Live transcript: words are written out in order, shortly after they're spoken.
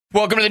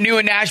Welcome to the New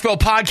in Nashville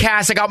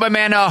podcast. I got my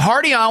man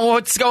Hardy on.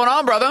 What's going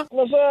on, brother?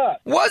 What's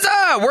up? What's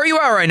up? Where are you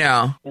at right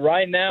now?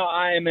 Right now,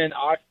 I am in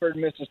Oxford,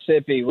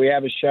 Mississippi. We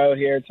have a show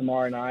here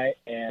tomorrow night,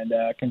 and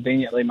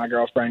conveniently, my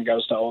girlfriend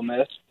goes to Ole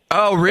Miss.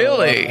 Oh,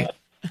 really?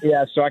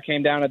 So I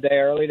came down a day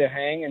early to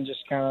hang and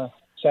just kind of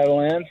settle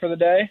in for the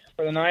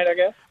night, I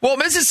guess. Well,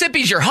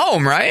 Mississippi's your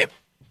home, right?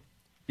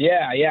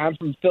 Yeah. I'm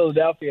from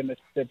Philadelphia,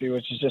 Mississippi,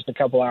 which is just a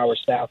couple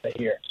hours south of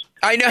here.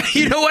 I know.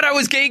 You know what? I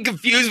was getting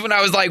confused when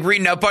I was like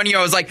reading up on you.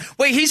 I was like,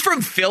 wait, he's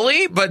from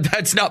Philly, but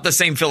that's not the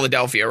same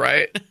Philadelphia,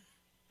 right?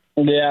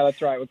 Yeah,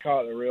 that's right. We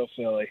call it the real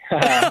Philly.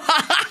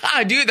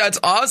 Dude, that's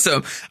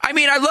awesome. I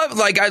mean, I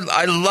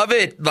love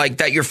it like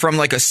that you're from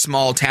like a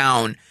small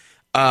town.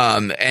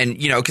 And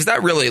you know, cause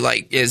that really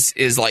like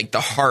is like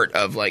the heart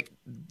of like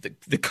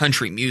the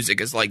country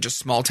music is like just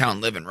small town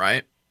living,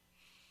 right?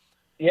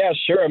 Yeah,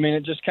 sure. I mean,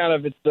 it just kind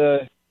of,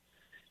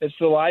 it's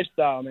the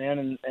lifestyle,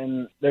 man,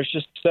 and there's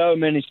just so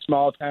many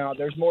small towns.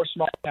 There's more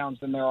small towns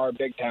than there are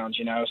big towns,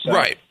 you know. So,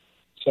 right.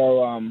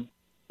 So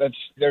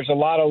there's a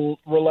lot of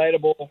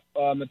relatable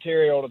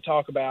material to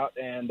talk about,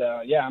 and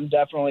yeah, I'm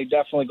definitely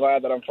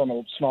glad that I'm from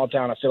a small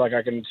town. I feel like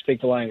I can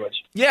speak the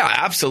language. Yeah,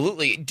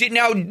 absolutely.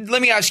 Now,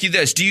 let me ask you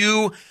this: Do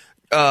you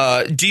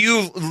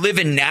live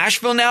in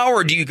Nashville now,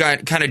 or do you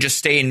kind of just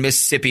stay in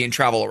Mississippi and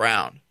travel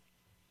around?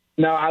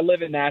 No, I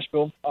live in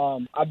Nashville.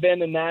 I've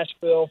been in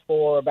Nashville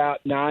for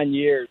about 9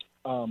 years.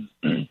 Yeah,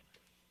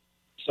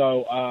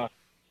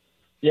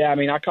 I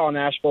mean, I call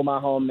Nashville my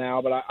home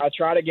now, but I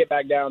try to get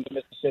back down to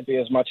Mississippi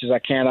as much as I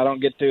can. I don't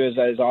get to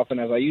as often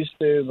as I used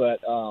to,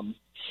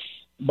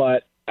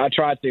 but I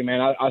try to,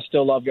 man. I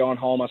still love going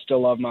home. I still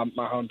love my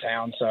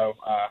hometown. So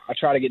I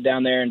try to get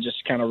down there and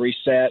just kind of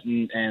reset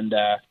and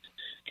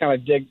kind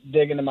of dig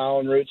into my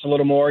own roots a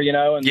little more, you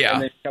know, and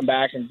then come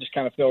back and just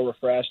kind of feel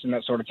refreshed and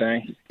that sort of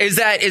thing. Is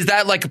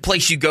that like a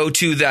place you go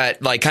to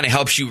that like kind of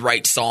helps you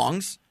write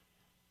songs?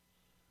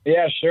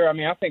 Yeah, sure. I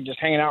mean, I think just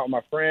hanging out with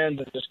my friends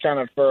and just kind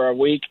of for a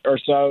week or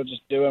so,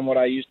 just doing what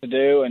I used to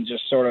do and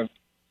just sort of,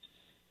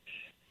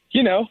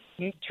 you know,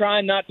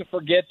 trying not to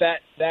forget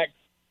that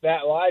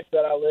life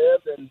that I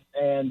lived,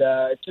 and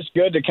it's just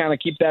good to kind of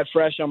keep that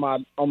fresh on my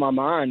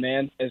mind,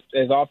 man.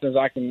 As often as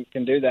I can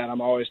do that, I'm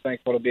always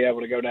thankful to be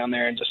able to go down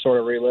there and just sort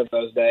of relive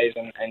those days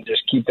and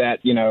just keep that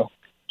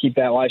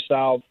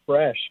lifestyle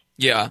fresh.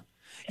 Yeah.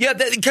 Yeah,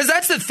 because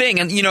that's the thing.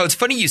 And, you know, it's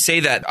funny you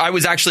say that. I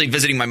was actually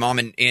visiting my mom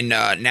in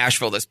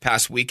Nashville this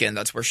past weekend.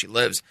 That's where she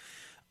lives.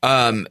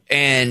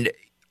 And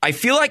I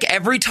feel like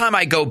every time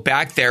I go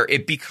back there,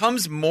 it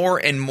becomes more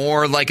and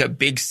more like a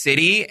big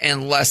city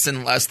and less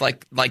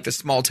like the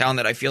small town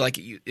that I feel like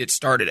it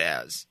started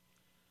as.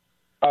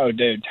 Oh,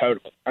 dude,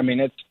 totally. I mean,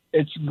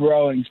 it's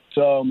growing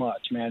so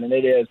much, man, and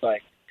it is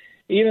like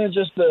even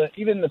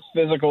the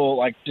physical,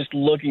 like just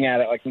looking at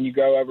it, like when you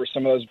go over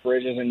some of those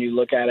bridges and you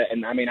look at it,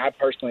 and I mean, I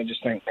personally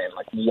just think, man,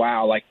 like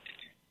wow, like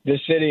this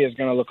city is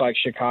going to look like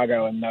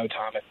Chicago in no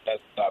time if it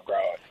doesn't stop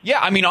growing.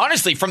 Yeah, I mean,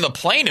 honestly, from the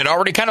plane, it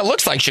already kind of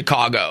looks like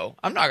Chicago.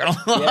 I'm not going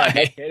to lie.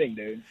 Yeah, no kidding,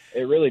 dude.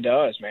 It really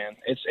does, man.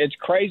 It's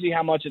crazy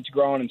how much it's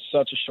grown in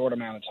such a short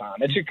amount of time.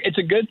 It's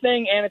a good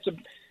thing, and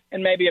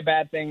maybe a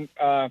bad thing.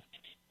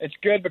 It's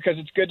good because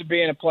it's good to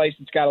be in a place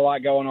that's got a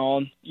lot going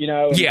on, you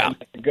know. Yeah.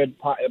 A good,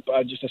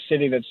 just a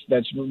city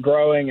that's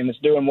growing and it's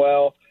doing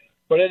well.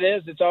 But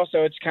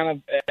it's kind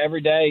of every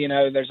day, you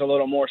know, there's a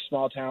little more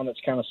small town that's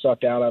kind of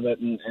sucked out of it,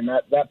 and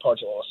that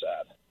part's a little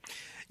sad.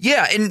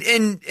 Yeah,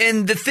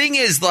 and the thing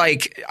is,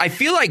 like, I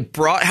feel like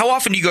how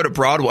often do you go to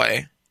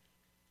Broadway?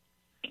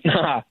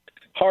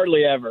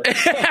 Hardly ever.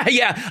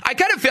 Yeah, I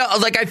kind of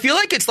feel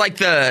like it's like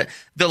the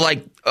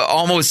like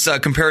almost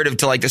comparative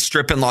to like the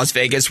Strip in Las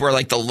Vegas, where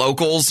like the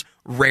locals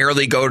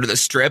rarely go to the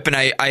Strip, and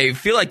I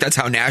feel like that's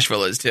how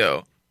Nashville is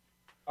too.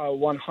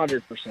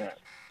 100%.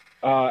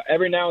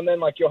 Every now and then,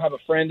 like you'll have a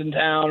friend in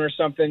town or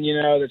something, you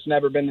know, that's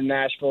never been to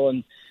Nashville,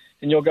 and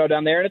you'll go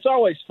down there, and it's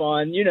always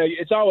fun. You know,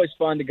 it's always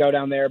fun to go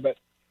down there, but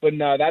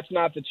no, that's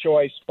not the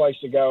place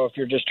to go if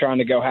you're just trying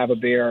to go have a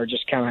beer or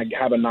just kind of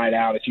have a night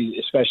out,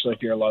 especially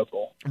if you're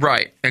local.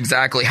 Right,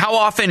 exactly. How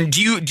often do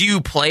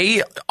you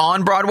play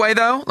on Broadway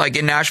though, like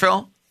in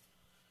Nashville?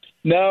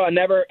 No, I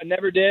never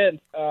did.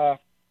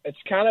 It's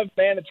kind of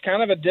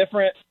a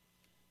different.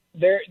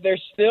 They're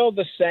still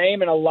the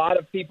same, and a lot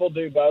of people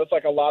do both.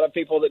 Like a lot of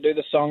people that do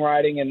the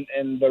songwriting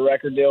and the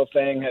record deal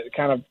thing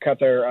kind of cut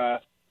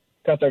their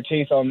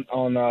teeth on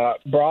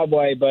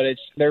Broadway, but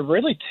they're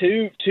really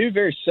two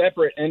very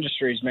separate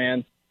industries,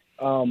 man.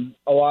 A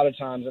lot of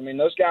times, I mean,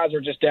 those guys are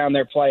just down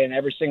there playing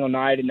every single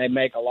night, and they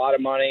make a lot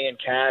of money and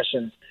cash,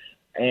 and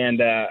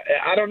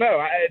I don't know.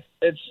 I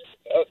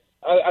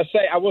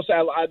will say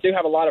I do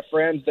have a lot of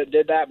friends that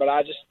did that, but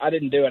I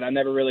didn't do it. I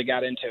never really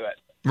got into it.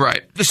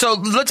 Right. So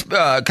let's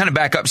kind of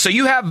back up. So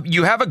you have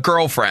a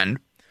girlfriend.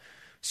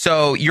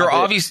 So you're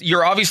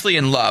obviously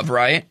in love,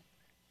 right?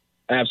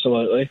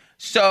 Absolutely.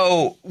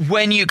 So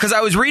because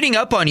I was reading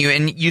up on you,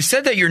 and you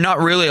said that you're not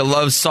really a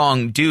love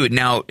song dude.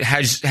 Now,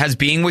 has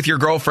being with your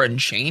girlfriend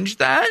changed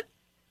that?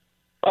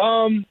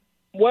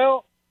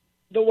 Well,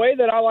 the way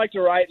that I like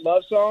to write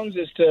love songs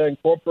is to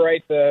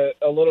incorporate a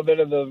little bit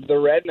of the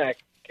redneck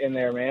in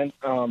there, man.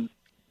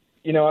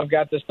 I've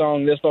got this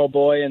song, "This Old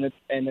Boy," and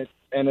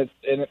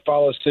it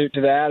follows suit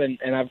to that,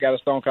 and I've got a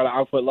song called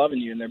 "I'll Quit Loving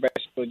You," and they're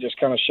basically just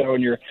kind of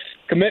showing your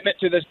commitment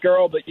to this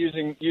girl, but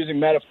using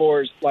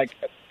metaphors like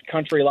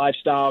country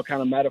lifestyle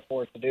kind of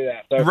metaphors to do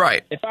that. So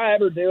right. If I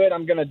ever do it,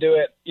 I'm going to do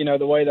it,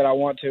 the way that I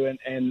want to.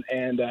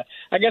 And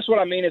I guess what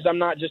I mean is I'm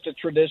not just a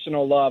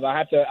traditional love.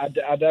 I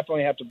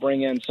definitely have to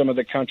bring in some of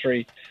the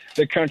country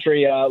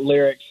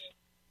lyrics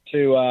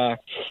to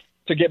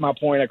get my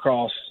point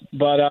across.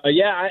 But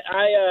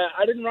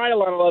I didn't write a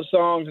lot of love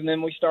songs, and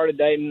then we started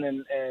dating,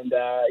 and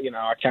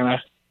I kind of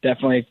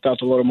definitely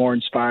felt a little more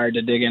inspired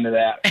to dig into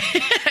that.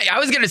 I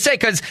was going to say,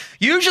 because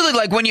usually,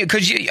 like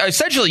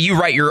essentially you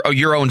write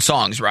your own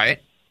songs, right?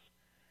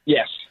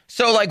 Yes.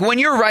 So, like, when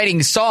you're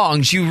writing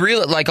songs, you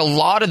really, like, a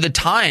lot of the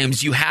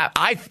times you have,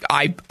 I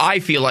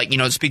feel like,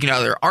 speaking to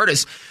other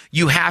artists,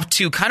 you have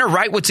to kind of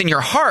write what's in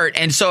your heart.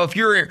 And so if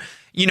you're,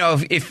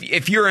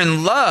 if you're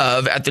in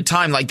love at the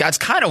time, like, that's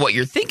kind of what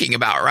you're thinking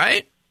about,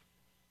 right?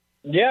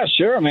 Yeah,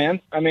 sure, man.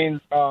 I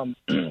mean,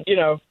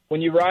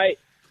 when you write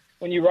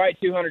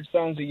 200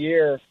 songs a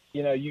year,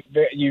 you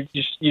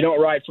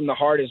don't write from the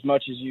heart as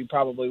much as you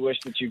probably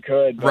wish that you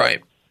could. But,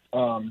 right.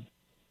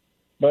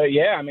 But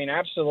yeah, I mean,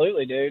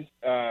 absolutely, dude.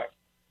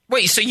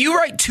 Wait, so you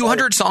write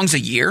 200 songs a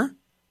year?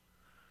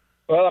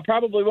 Well, I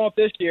probably won't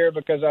this year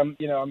because I'm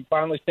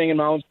finally singing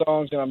my own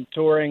songs and I'm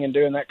touring and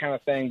doing that kind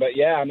of thing. But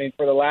yeah, I mean,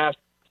 for the last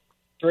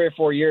 3 or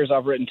 4 years,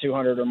 I've written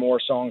 200 or more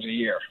songs a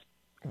year.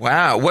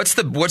 Wow. What's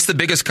the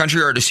biggest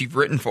country artist you've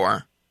written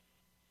for?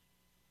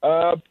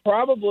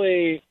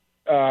 Probably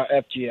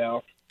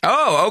FGL.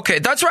 Oh, okay,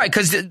 that's right.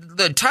 Because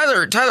the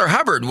Tyler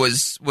Hubbard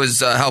was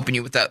helping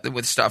you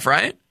with stuff,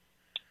 right?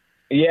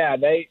 Yeah,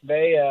 they've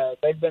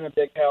been a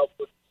big help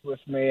with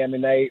me. I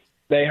mean, they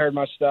heard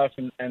my stuff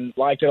and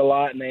liked it a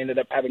lot, and they ended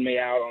up having me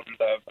out on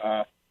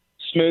the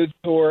Smooth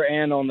tour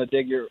and on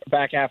the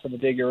back half of the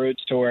Dig Your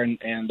Roots tour,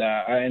 and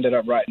I ended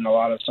up writing a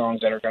lot of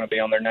songs that are going to be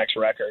on their next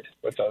record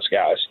with those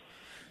guys.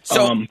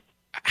 So,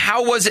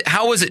 how was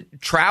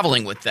it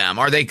traveling with them?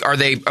 Are they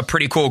a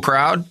pretty cool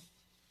crowd?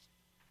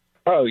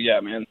 Oh yeah,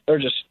 man. They're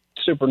just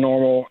super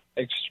normal,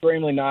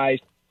 extremely nice.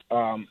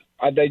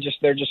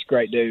 They're just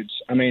great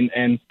dudes. I mean,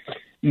 and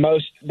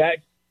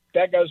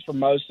that goes for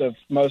most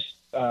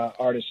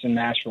artists in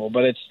Nashville,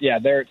 but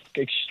they're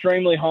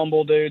extremely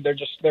humble, dude.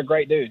 They're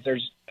great dudes.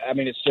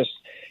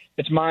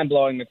 It's mind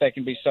blowing that they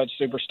can be such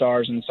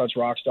superstars and such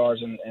rock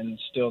stars and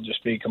still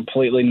just be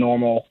completely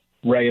normal,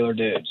 regular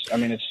dudes. I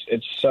mean,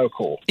 it's so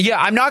cool.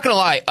 Yeah, I'm not gonna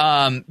lie,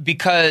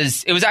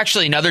 because it was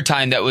actually another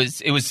time it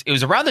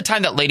was around the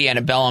time that Lady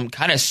Antebellum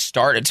kind of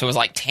started, so it was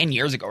like 10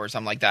 years ago or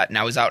something like that, and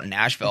I was out in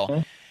Nashville,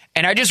 mm-hmm.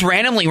 and I just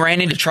randomly ran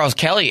into Charles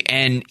Kelly,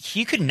 and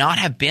he could not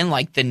have been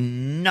like the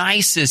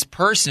nicest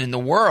person in the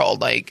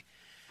world, like,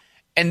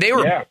 and they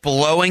were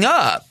blowing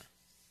up.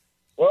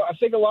 Well, I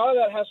think a lot of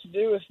that has to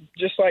do with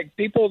just like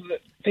people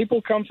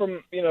come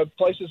from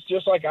places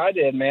just like I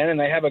did, man, and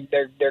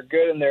they're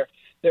good and they're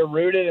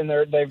rooted and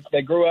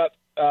they grew up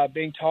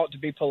being taught to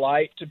be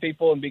polite to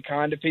people and be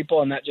kind to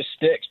people, and that just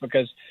sticks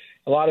because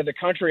a lot of the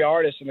country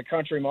artists in the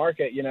country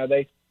market,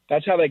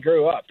 that's how they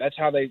grew up. That's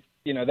how they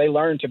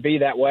learned to be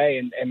that way,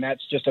 and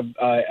that's just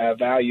a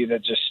value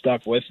that just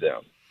stuck with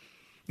them.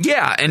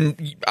 Yeah,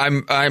 and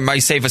my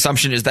safe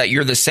assumption is that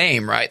you're the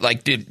same, right?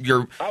 Like,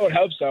 I would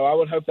hope so. I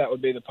would hope that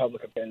would be the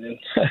public opinion.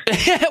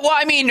 Well,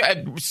 I mean,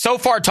 so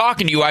far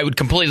talking to you, I would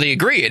completely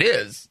agree. It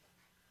is.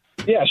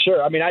 Yeah,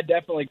 sure. I mean, I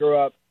definitely grew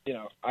up.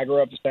 I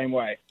grew up the same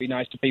way. Be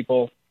nice to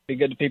people, be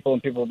good to people,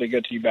 and people will be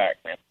good to you back,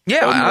 man.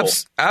 Yeah,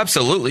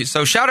 absolutely.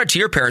 So shout out to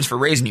your parents for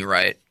raising you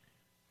right.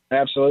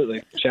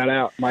 Absolutely. Shout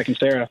out, Mike and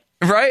Sarah.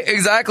 Right,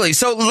 exactly.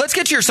 So let's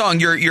get to your song,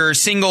 your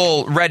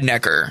single,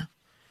 Rednecker.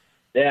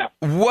 Yeah.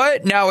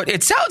 What now?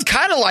 It sounds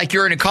kind of like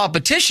you're in a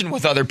competition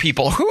with other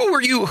people. Who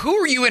were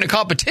you in a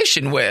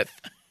competition with?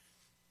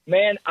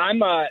 Man, I'm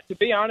to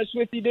be honest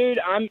with you, dude,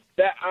 I'm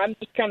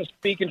just kind of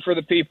speaking for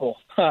the people.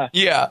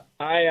 Yeah.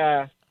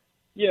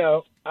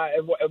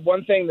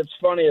 One thing that's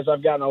funny is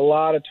I've gotten a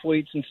lot of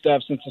tweets and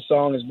stuff since the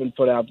song has been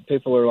put out. The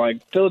people are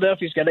like,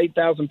 Philadelphia's got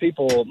 8,000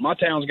 people. My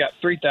town's got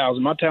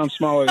 3,000. My town's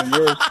smaller than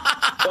yours.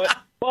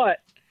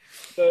 But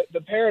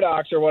the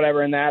paradox or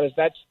whatever in that is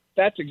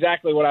that's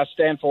exactly what I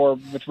stand for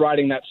with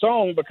writing that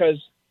song, because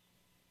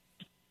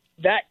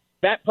that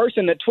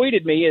person that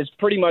tweeted me is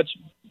pretty much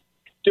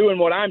doing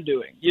what I'm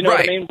doing. You know right.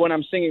 what I mean? When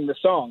I'm singing the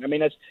song. I mean,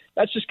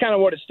 that's just kind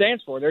of what it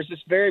stands for. There's this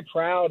very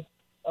proud,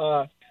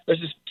 there's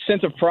this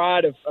sense of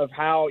pride of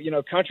how,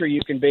 country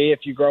you can be if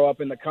you grow up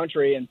in the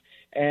country.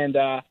 And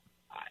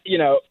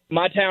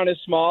my town is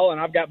small and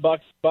I've got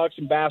bucks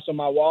and bass on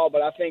my wall,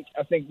 but I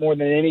think more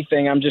than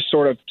anything, I'm just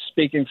sort of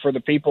speaking for the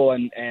people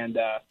and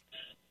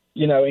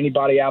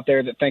anybody out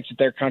there that thinks that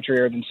they're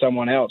countryer than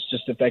someone else,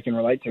 just that they can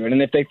relate to it.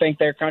 And if they think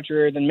they're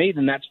countryer than me,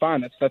 then that's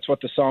fine. That's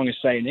what the song is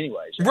saying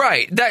anyways.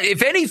 Right. That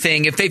if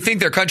anything, if they think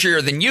they're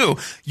countryer than you,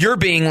 you're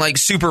being like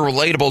super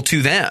relatable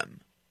to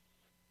them.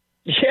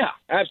 Yeah,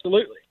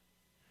 absolutely.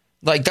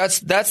 Like, that's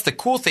the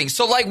cool thing.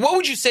 So, like, what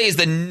would you say is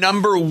the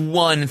number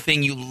one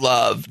thing you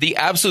love, the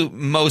absolute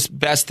most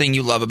best thing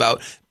you love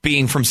about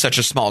being from such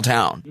a small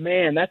town?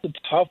 Man, that's a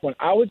tough one.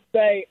 I would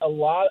say a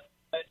lot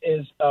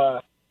is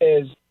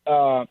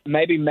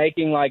maybe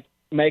making my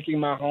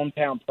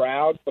hometown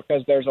proud,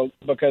 because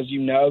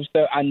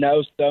I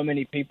know so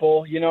many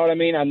people, you know what I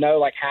mean? I know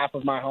like half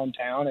of my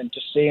hometown, and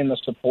just seeing the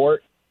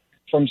support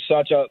from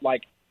such a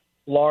like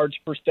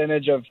large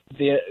percentage of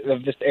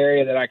this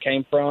area that I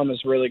came from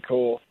is really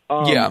cool.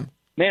 Yeah,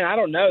 man, I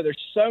don't know. There's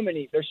so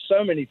many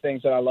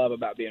things that I love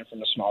about being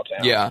from a small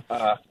town. Yeah.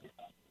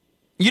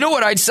 You know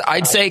what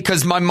I'd say,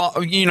 because my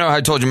mom, you know,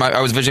 I told you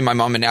I was visiting my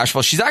mom in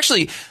Nashville. She's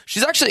actually.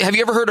 Have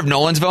you ever heard of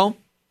Nolensville?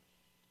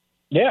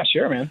 Yeah,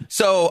 sure, man.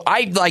 So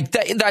I like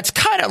that. That's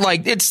kind of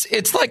like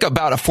it's like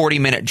about a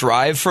 40-minute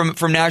drive from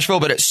Nashville,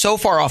 but it's so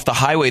far off the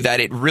highway that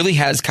it really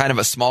has kind of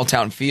a small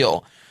town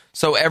feel.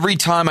 So every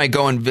time I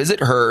go and visit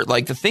her,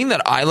 like the thing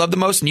that I love the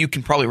most, and you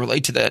can probably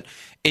relate to that,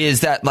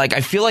 is that like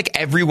I feel like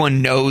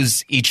everyone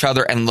knows each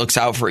other and looks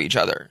out for each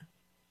other.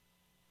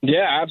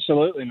 Yeah,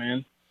 absolutely,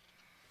 man.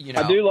 You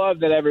know? I do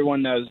love that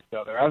everyone knows each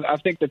other. I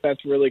think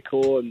that's really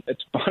cool, and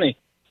it's funny.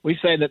 We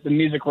say that the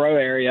Music Row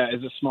area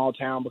is a small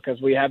town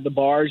because we have the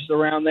bars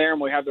around there and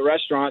we have the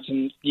restaurants,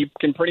 and you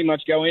can pretty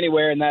much go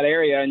anywhere in that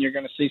area and you're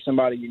going to see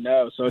somebody you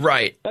know. So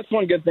right. That's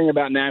one good thing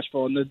about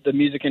Nashville and the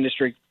music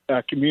industry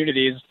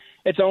community is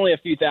it's only a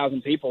few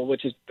thousand people,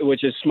 which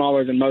is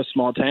smaller than most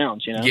small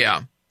towns, you know?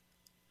 Yeah.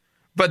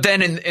 But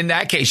then in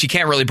that case, you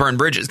can't really burn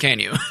bridges, can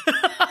you?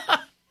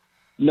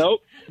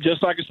 Nope.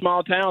 Just like a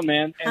small town,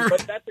 man. But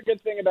that's the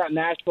good thing about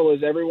Nashville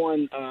is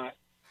everyone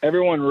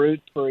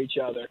roots for each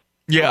other.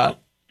 Yeah.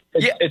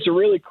 It's a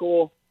really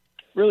cool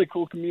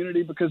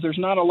community because there's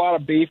not a lot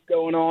of beef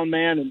going on,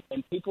 man,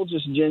 and people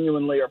just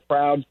genuinely are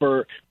proud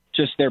for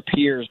just their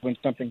peers when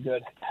something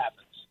good happens.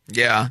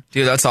 Yeah,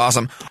 dude, that's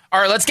awesome.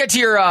 All right, let's get to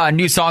your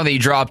new song that you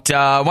dropped.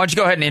 Why don't you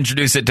go ahead and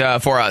introduce it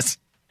for us?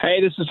 Hey,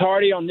 this is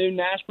Hardy on New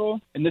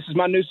Nashville, and this is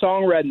my new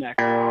song, Redneck.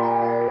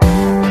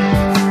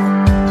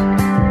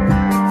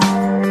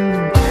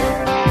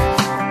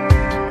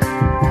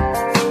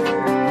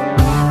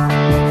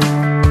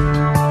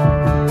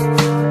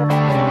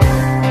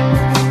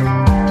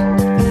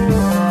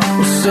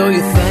 So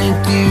you think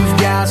you've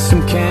got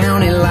some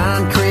county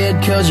line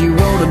cred 'cause you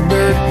rode a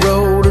dirt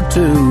road or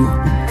two.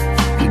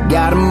 You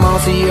got a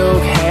mossy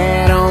oak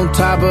hat on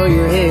top of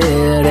your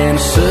head and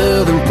a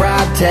Southern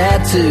Pride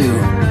tattoo.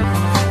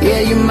 Yeah,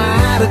 you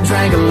might have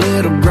drank a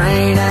little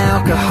grain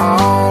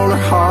alcohol or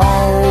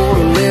hauled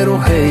a little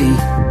hay.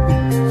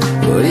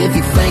 But if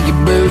you think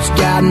your boots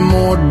got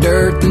more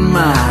dirt than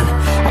mine,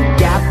 I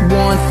got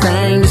one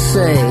thing to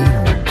say.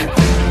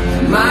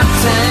 My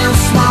town's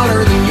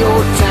smaller than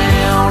your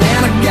town,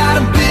 and I got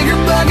a bigger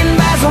bugging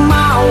bass on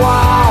my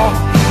wall.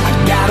 I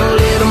got a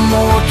little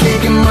more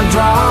kick in my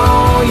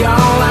draw,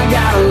 y'all. I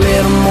got a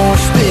little more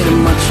spit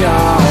in my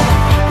jaw.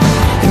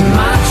 And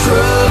my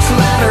truck's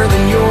louder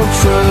than your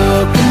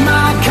truck, and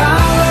my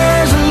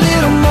collar's a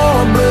little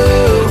more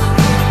blue.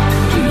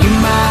 You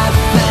might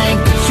think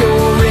that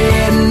you're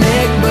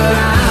redneck, but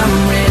I'm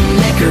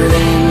rednecker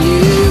than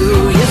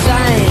you. Yes,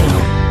 I am.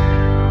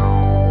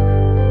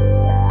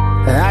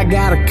 I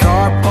got a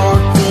car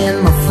parked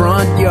in my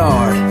front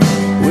yard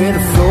with a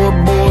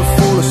floorboard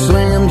full of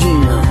Slim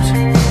Jims.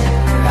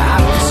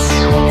 I fish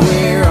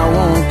where I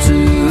want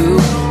to,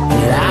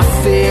 and I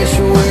fish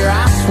where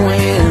I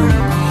swim.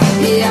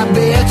 Yeah, I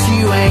bet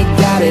you ain't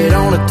got it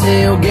on a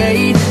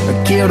tailgate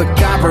or killed a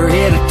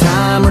copperhead a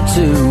time or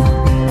two.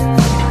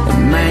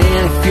 And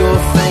man, if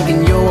you're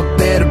thinking you're a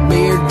better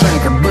beer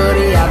drinker,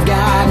 buddy, I've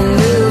got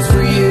news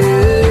for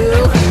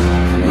you.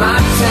 My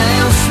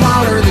town's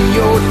smaller than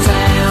your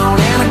town,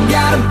 and I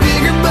got a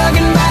bigger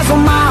bugging bass on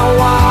my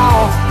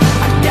wall.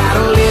 I got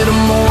a little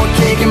more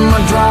kick in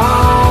my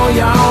draw,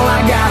 y'all.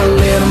 I got a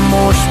little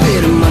more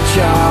spit in my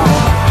jaw.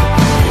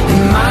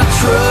 And my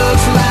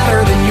truck's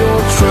louder than your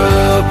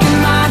truck, and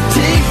my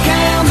tick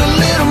count's a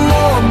little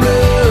more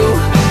blue.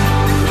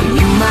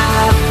 You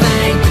might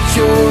think that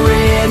you're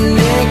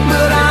redneck,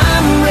 but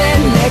I'm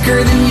rednecker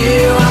than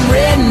you. I'm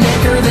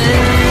rednecker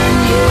than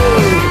you.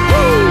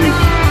 Woo!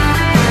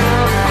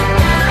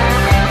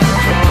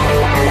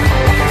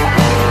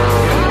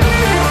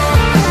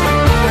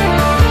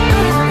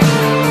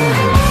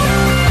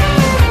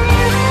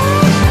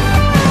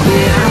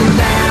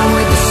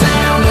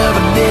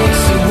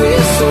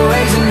 Whistle,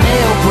 raising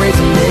hell,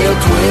 praising hell,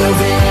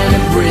 12 in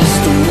at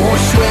Bristol. More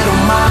sweat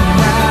on my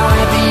brow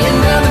at the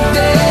end of the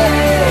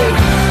day.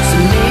 So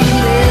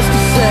needless to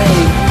say,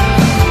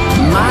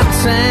 my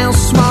town's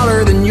smaller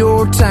than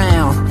your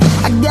town.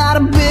 I got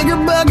a bigger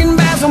bugging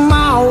bass on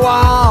my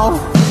wall.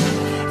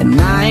 And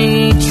I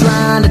ain't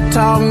trying to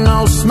talk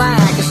no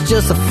smack, it's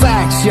just a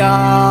fact,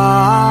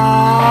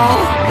 y'all.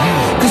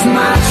 'Cause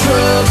my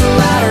truck's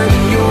louder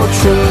than your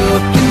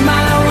truck, and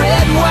my